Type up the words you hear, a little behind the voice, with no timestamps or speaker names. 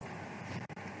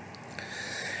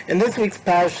In this week's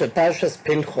Parsha, Parshas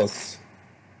Pinchos,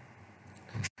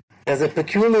 there's a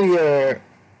peculiar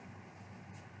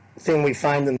thing we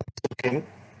find in the Psukim.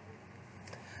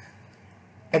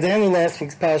 At the end of last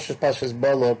week's Parsha, Parshas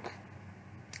Balak,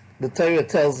 the Torah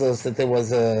tells us that there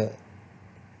was a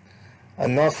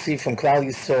Nasi from Klal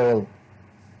Yisrael,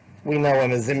 we know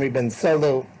him as Zimri ben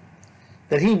Solo,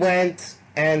 that he went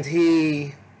and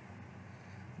he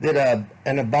did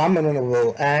an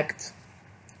abominable act,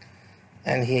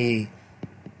 and he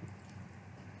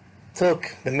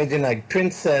took the Midianite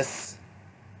princess,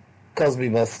 Cosby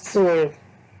Bastur,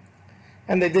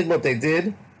 and they did what they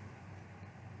did.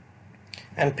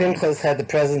 And Pinchos had the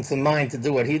presence of mind to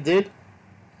do what he did,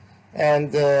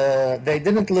 and they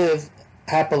didn't live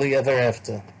happily ever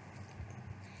after.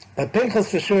 But Pinchos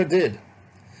for sure did.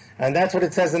 And that's what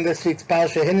it says in this week's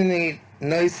Parsha, Hineni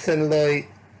noisen loy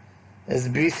es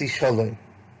brisi shalom.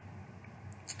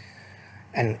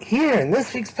 And here in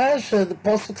this week's Parsha, the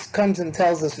Pasuk comes and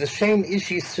tells us, V'shem ish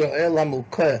Yisrael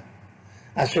amukah,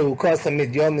 asher ukasa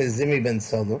midyon is Zimri ben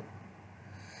Solo.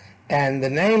 And the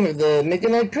name of the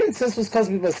Midianite princess was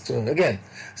Cosby Bastur. Again,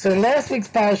 so in last week's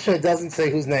Parsha, it doesn't say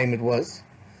whose name it was.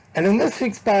 And in this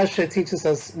week's Parsha, it teaches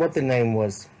us what the name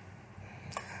was.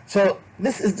 So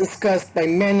this is discussed by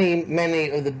many,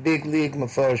 many of the big league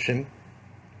Mefarshim,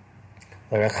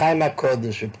 like Chaim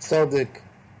HaKodesh, Tzodek,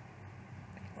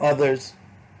 others.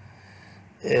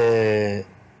 In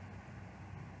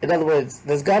other words,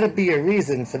 there's got to be a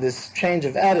reason for this change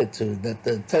of attitude, that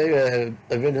the Torah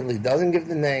originally doesn't give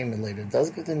the name and later does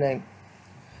give the name.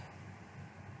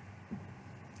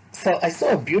 So I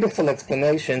saw a beautiful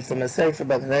explanation from a sefer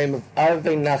by the name of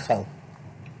Arvei Nachal.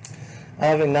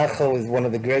 Arvei Nachal is one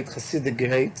of the great Hasidic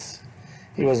greats.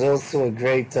 He was also a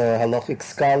great halachic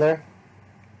scholar.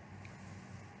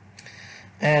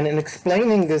 And in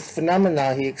explaining this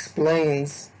phenomena, he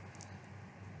explains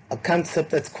a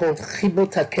concept that's called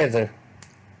Chibut HaKever.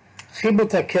 Chibut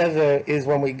HaKever is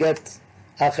when we get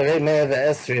Acharei Mea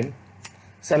Ve'esrim,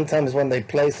 sometimes when they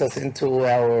place us into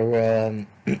our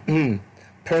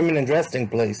permanent resting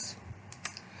place.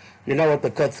 You know what the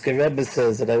Kotzker Rebbe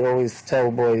says that I always tell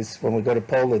boys when we go to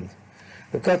Poland.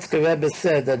 The Kotzker Rebbe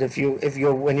said that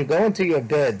when you go into your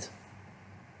bed,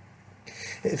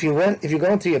 if you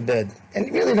go into your bed, and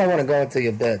you really don't want to go into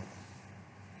your bed,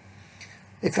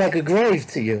 it's like a grave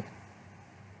to you.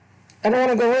 I don't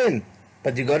want to go in,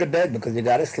 but you go to bed because you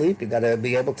got to sleep. You got to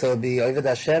be able to be Oved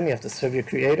Hashem. You have to serve your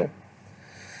Creator.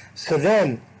 So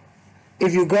then,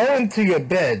 if you go into your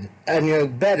bed and your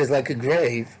bed is like a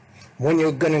grave, when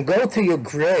you're going to go to your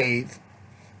grave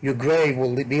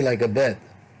will be like a bed.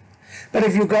 But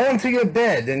if you go into your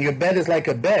bed and your bed is like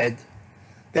a bed,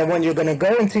 then when you're going to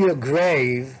go into your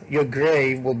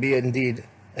grave will be indeed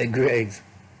a grave.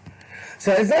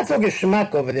 So it's not so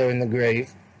geschmack over there in the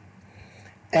grave.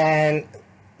 And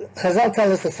Chazal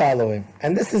tell us the following,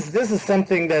 and this is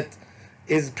something that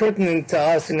is pertinent to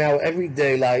us in our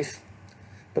everyday life,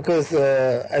 because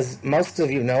as most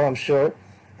of you know, I'm sure,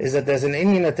 is that there's an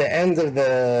Indian at the end of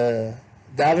the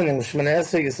davening with Shemona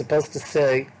Esrei, you're supposed to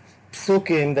say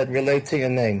psukim that relate to your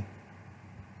name.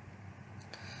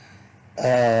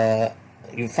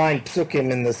 You find psukim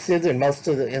in the Siddur,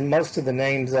 most of the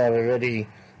names are already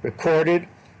recorded,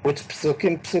 which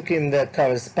psukim that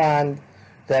correspond,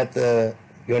 that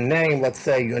your name, let's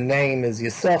say your name is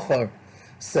Yisachar,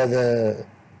 so the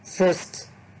first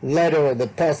letter of the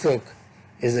pasuk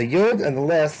is a yud, and the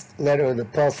last letter of the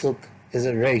pasuk is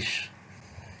a resh.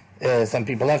 Some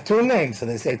people have two names, so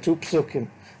they say two psukim.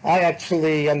 I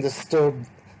actually understood,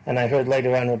 and I heard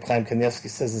later on Reb Chaim Kanievsky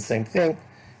says the same thing,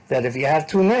 that if you have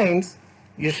two names,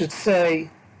 you should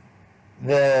say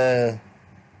a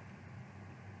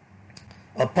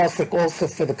pasuk also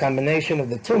for the combination of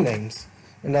the two names.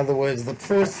 In other words, the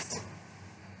first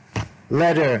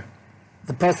letter,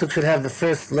 the pasuk should have the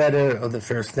first letter of the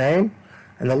first name,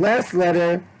 and the last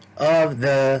letter of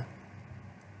the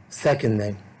second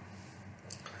name.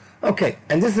 Okay,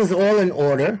 and this is all in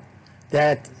order,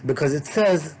 that because it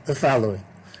says the following,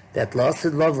 that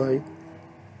Lasid Lavoi,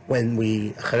 when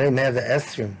we Acharei Mea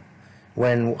Ve'esrim,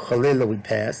 when Chalila we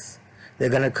pass, they're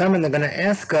going to come and they're going to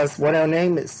ask us what our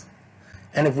name is.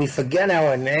 And if we forget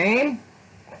our name,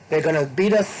 they're going to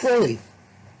beat us silly.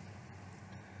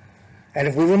 And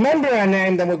if we remember our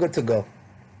name, then we're good to go.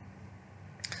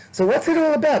 So what's it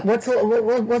all about? What's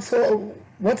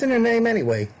in a name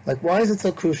anyway? Like, why is it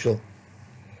so crucial?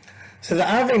 So the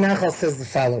Arvei Nachal says the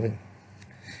following.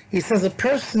 He says a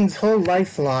person's whole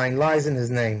lifeline lies in his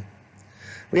name.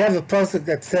 We have a pasuk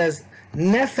that says,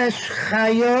 Nefesh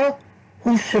Chaya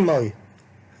Hu Shemoy.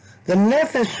 The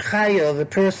Nefesh Chaya of a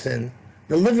person,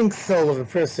 the living soul of a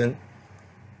person,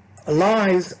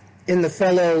 lies in the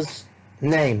fellow's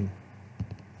name.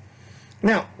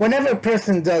 Now, whenever a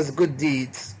person does good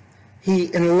deeds,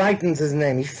 he enlightens his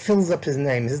name, he fills up his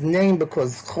name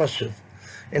becomes choshev.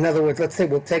 In other words, let's say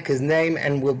we'll take his name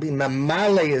and we'll be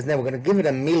mamale his name, we're going to give it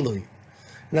a milui.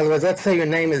 In other words, let's say your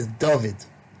name is David,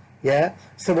 yeah?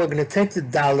 So we're going to take the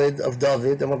Dalid of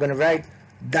David and we're going to write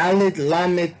Dalid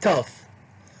Lamed Tov.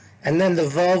 And then the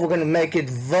Vav, we're going to make it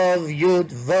Vav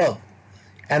Yud Vav.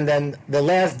 And then the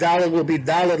last Dalid will be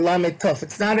Dalid Lamed Tov.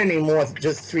 It's not anymore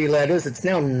just 3 letters, it's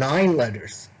now 9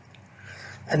 letters.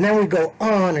 And then we go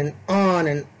on and on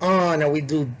and on, and we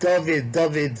do David,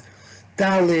 Dalid,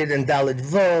 and Dalid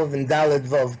Vav, and Dalid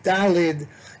Vav Dalid,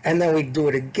 and then we do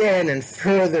it again and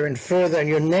further, and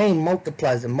your name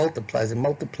multiplies and multiplies and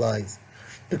multiplies,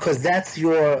 because that's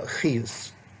your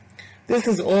chiyus. This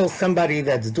is all somebody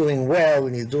that's doing well,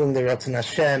 and he's doing the Ratzon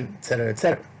Hashem, etc.,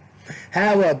 etc.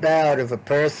 How about if a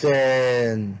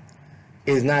person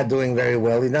is not doing very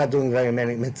well, he's not doing very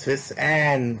many mitzvahs,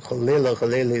 and chalila,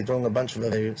 he's doing a bunch of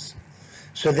others.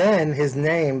 So then his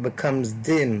name becomes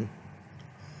dim,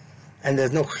 and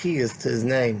there's no chiyus to his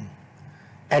name.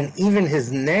 And even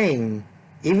his name,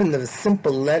 even the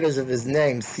simple letters of his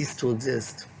name cease to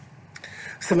exist.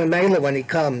 So Mamela, when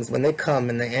they come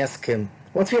and they ask him,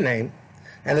 what's your name?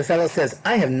 And the fellow says,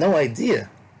 I have no idea.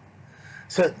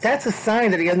 So that's a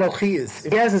sign that he has no chiyus.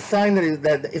 If he has a sign if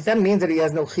that means that he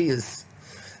has no chiyus,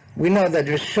 we know that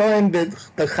Rishoim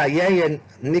b'chayein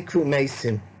nikru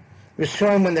meisim.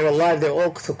 Rishoim, when they're alive, they're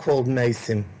also called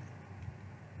meisim.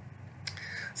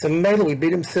 So maybe we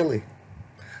beat him silly.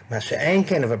 Masha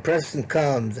Ainken, if a person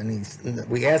comes and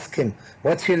we ask him,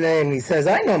 what's your name? And he says,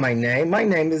 I know my name. My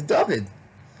name is David.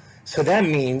 So that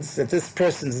means that this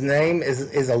person's name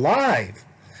is alive.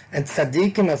 And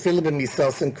tzaddikim afilu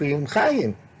b'misos kriyum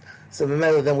chayim. So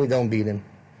then we don't beat him.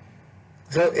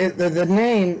 So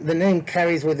the name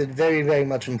carries with it very, very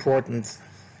much importance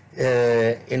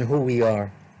in who we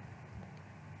are.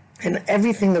 And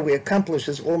everything that we accomplish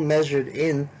is all measured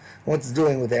in what's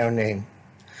doing with our name.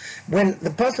 When the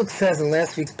pasuk says in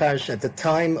last week's parasha, at the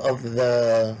time of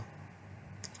the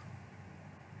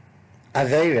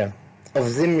Aveira of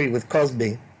Zimri with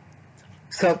Cosby,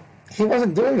 so he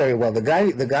wasn't doing very well. The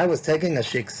guy was taking a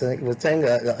shiksa, he was taking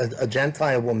a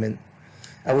Gentile woman,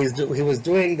 and he was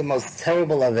doing the most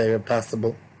terrible Aveira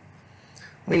possible.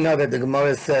 We know that the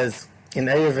Gemara says in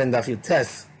Erev and Daf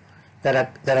Yutes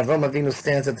that Avram Avinu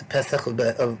stands at the Pesach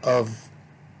of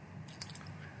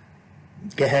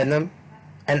Gehenna,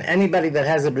 and anybody that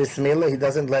has a bris milah, he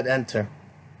doesn't let enter.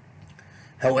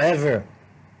 However,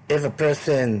 if a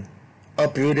person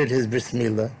uprooted his bris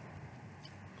milah,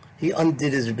 he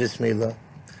undid his bris milah,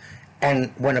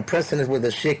 and when a person is with a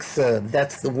shiksa,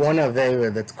 that's the one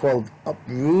avera that's called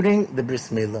uprooting the bris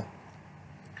milah.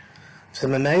 So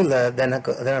Mamela, then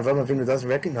Avram Avinu doesn't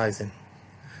recognize him.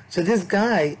 So this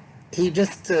guy, he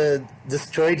just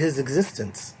destroyed his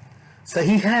existence. So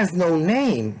he has no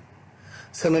name.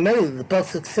 So Mamela, the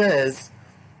pasuk says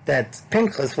that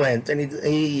Pinchos went and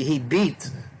he beat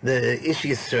the Ish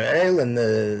Yisrael and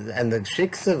the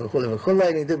Shiksa v'chula,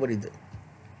 and he did what he did.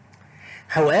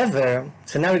 However,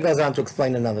 so now he goes on to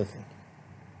explain another thing.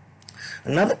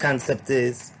 Another concept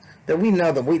is that we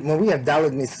know that when we have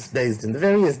Daled Mises Bezdin,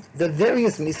 the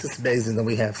various Mises Bezdin that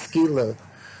we have, Skila,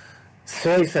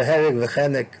 Sreifa, Hereg,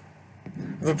 V'chenek.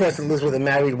 If a person lives with a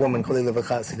married woman, Chalila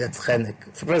V'chasi, that's Chenek.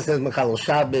 If a person is Mechalel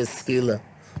Shabbos, Skila.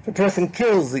 If a person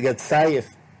kills, he gets Sayif,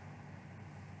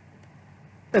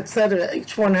 etc.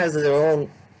 Each one has their own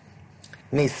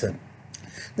Misa.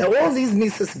 Now all these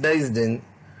Mises Bezdin,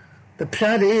 the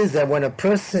pshat is that when a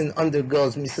person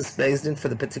undergoes Mises Bezdin for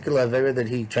the particular Avera that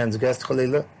he transgressed,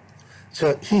 Chalila,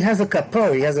 so he has a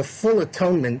kapor, he has a full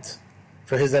atonement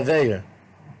for his Avera.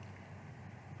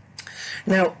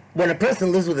 Now, when a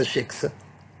person lives with a shiksa,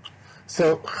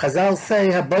 so Chazal say,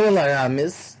 Haboyel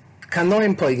Aramis,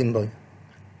 Kanoim Poigim Boy.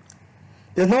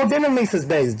 There's no din of Mises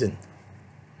Bezdin.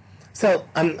 So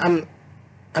I'm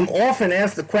often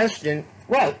asked the question,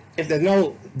 well, if there's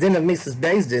no din of Mises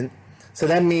Bezdin, so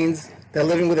that means they're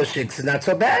living with a shiksa, not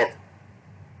so bad.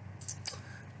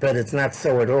 But it's not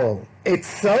so at all. It's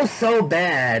so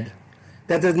bad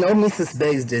that there's no Mises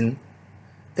Bezdin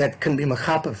that can be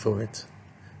mechaper for it.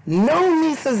 No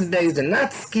Mises Bezdin,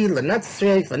 not Skila, not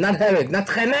Sreifa, not Hereg, not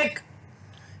Chenek,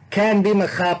 can be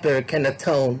mechaper, can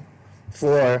atone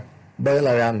for Boil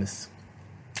Aramis.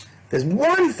 There's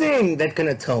one thing that can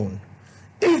atone.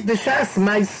 If b'shas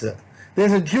Maisa,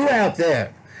 there's a Jew out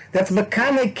there that's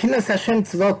Mekane Kinas Hashem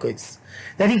Tzvokos,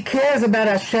 that he cares about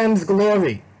Hashem's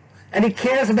glory, and he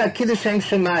cares about Kiddush Shem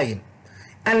Shemayim,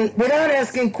 and without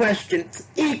asking questions,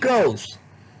 he goes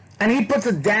and he puts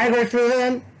a dagger through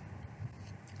them,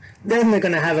 then they're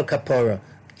going to have a kapora.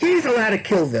 He's allowed to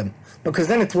kill them, because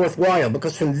then it's worthwhile,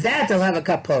 because from that they'll have a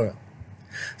kapora.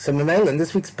 So Mamela, in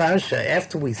this week's parsha,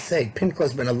 after we say,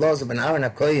 Pinchos ben Elazar ben Aaron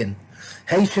HaKohen,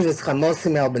 Heishiv es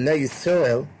chamosim al b'nei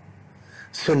Yisrael,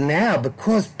 so now,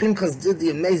 because Pinchos did the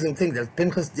amazing thing that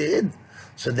Pinchos did,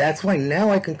 so that's why now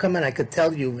I can come and I could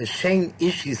tell you, V'shem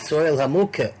ish Yisrael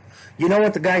hamukeh. You know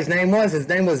what the guy's name was? His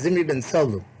name was Zimri ben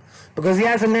Solu. Because he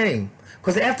has a name.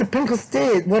 Because after Pinchos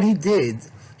did what he did,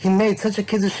 he made such a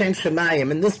Kiddush Shem Shemayim,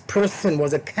 and this person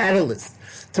was a catalyst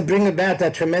to bring about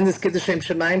that tremendous Kiddush Shem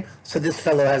Shemayim, so this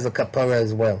fellow has a kapara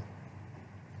as well.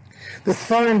 The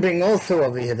Sfarim bring also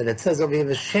over here that it says over here,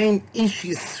 V'shem ish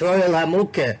Yisrael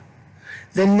hamukeh.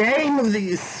 The name of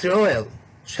the Yisrael,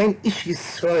 Shem ish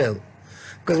Yisrael,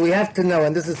 because we have to know,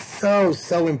 and this is so,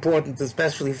 so important,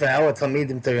 especially for our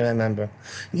Talmidim to remember.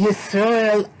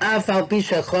 Yisrael af al pi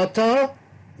shechoto,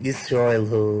 Yisrael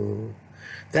hu.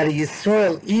 That a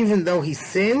Yisrael, even though he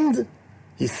sinned,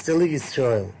 he's still a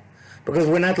Yisrael. Because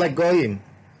we're not like Goyim,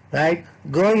 right?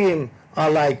 Goyim are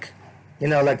like,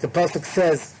 like the Pasuk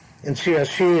says in Shir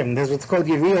HaShirim, there's what's called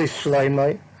Yiriyah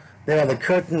Shloimeh. There are the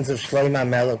curtains of Shlomo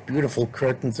Melech, beautiful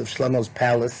curtains of Shlomo's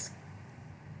palace.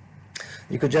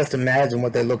 You could just imagine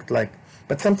what they looked like.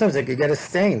 But sometimes they could get a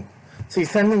stain. So you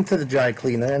send them to the dry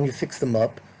cleaner and you fix them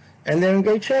up, and they're in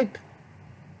great shape.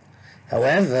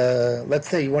 However, let's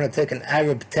say you want to take an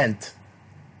Arab tent.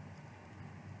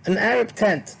 An Arab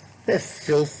tent, they're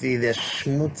filthy, they're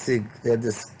schmutzig, they're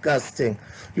disgusting.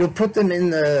 You'll put them in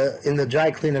the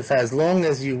dry cleaner for as long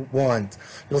as you want.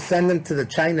 You'll send them to the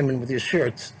Chinaman with your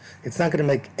shirts. It's not going to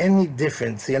make any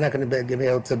difference. You're not going to be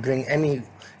able to bring any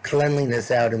cleanliness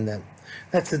out in them.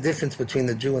 That's the difference between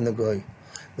the Jew and the Goy.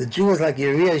 The Jew is like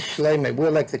Yiriyah Shloimeh.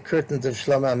 We're like the curtains of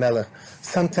Shlomo HaMelech.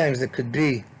 Sometimes there could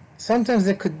be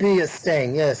a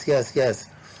stain. Yes.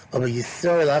 But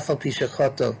Yisrael afal pi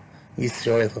shechoto,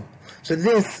 Yisrael. So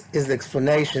this is the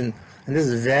explanation, and this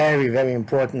is very, very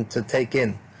important to take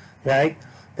in, right?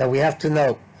 That we have to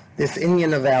know this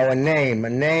Indian of our name. A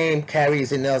name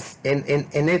carries in us in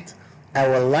it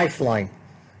our lifeline,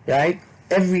 right?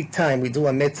 Every time we do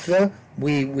a mitzvah,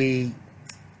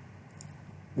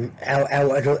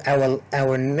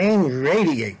 our name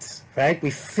radiates, right? We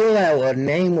fill our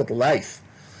name with life,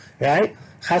 right?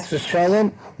 Chas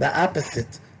v'shalom, the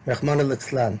opposite, Rahman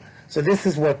al-Islam. So this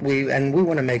is what we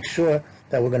want to make sure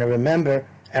that we're going to remember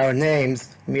our names,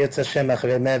 Mirz Hashem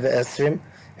Acharei Mea V'Esrim,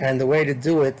 and the way to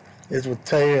do it is with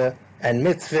Torah and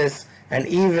mitzvahs, and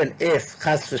even if,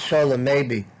 chas v'shalom,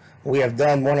 maybe we have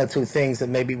done one or two things that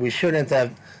maybe we shouldn't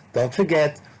have, don't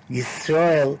forget,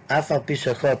 Yisrael, af al pi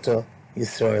shechoto,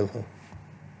 Yisrael hu.